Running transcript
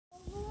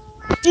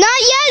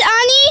Not yet,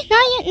 Ani.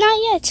 Not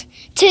yet.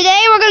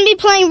 Today we're going to be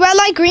playing red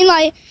light, green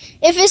light.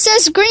 If it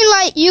says green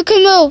light, you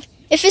can move.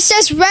 If it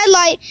says red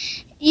light,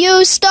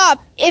 you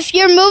stop. If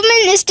your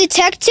movement is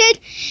detected,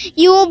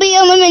 you will be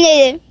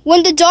eliminated.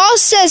 When the doll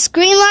says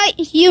green light,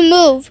 you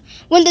move.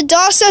 When the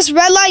doll says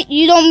red light,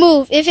 you don't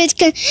move. If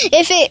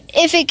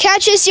it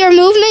catches your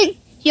movement,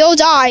 you'll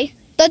die.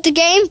 Let the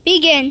game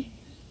begin.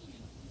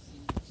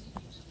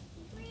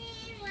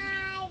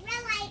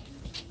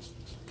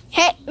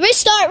 Hey,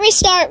 restart.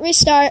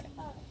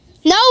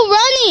 No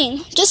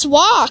running. Just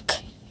walk.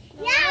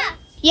 Yeah.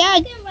 Yeah.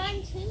 You can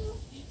run too.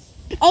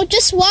 Oh,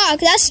 just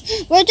walk.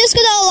 We're just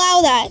gonna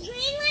allow that.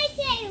 Green light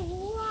say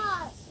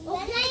walk.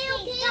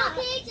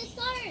 Okay, just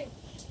start.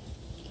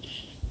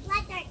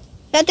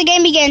 Let the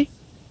game begin.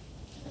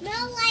 No,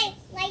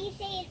 like you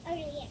said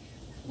earlier.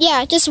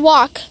 Yeah, just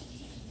walk.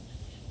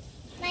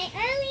 Like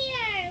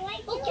earlier.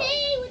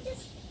 Okay, we'll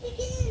just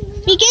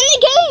begin. Begin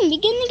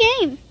the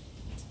game.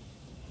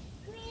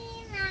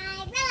 Green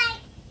light, red light.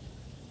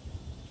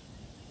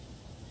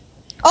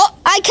 Oh,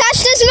 I catch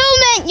this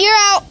movement. You're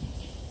out.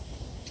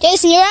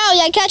 Jason, you're out.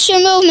 I catch your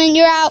movement.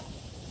 You're out.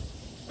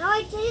 No,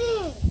 I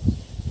didn't.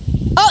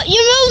 Oh,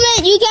 your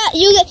movement.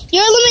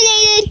 You're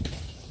eliminated.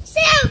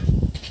 Sam.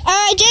 All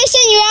right,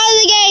 Jason, you're out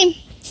of the game.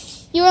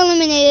 You're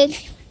eliminated.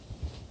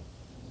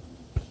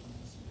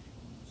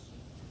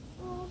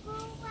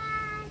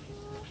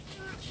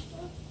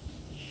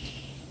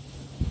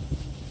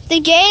 The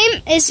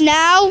game is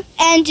now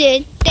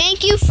ended.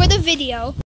 Thank you for the video.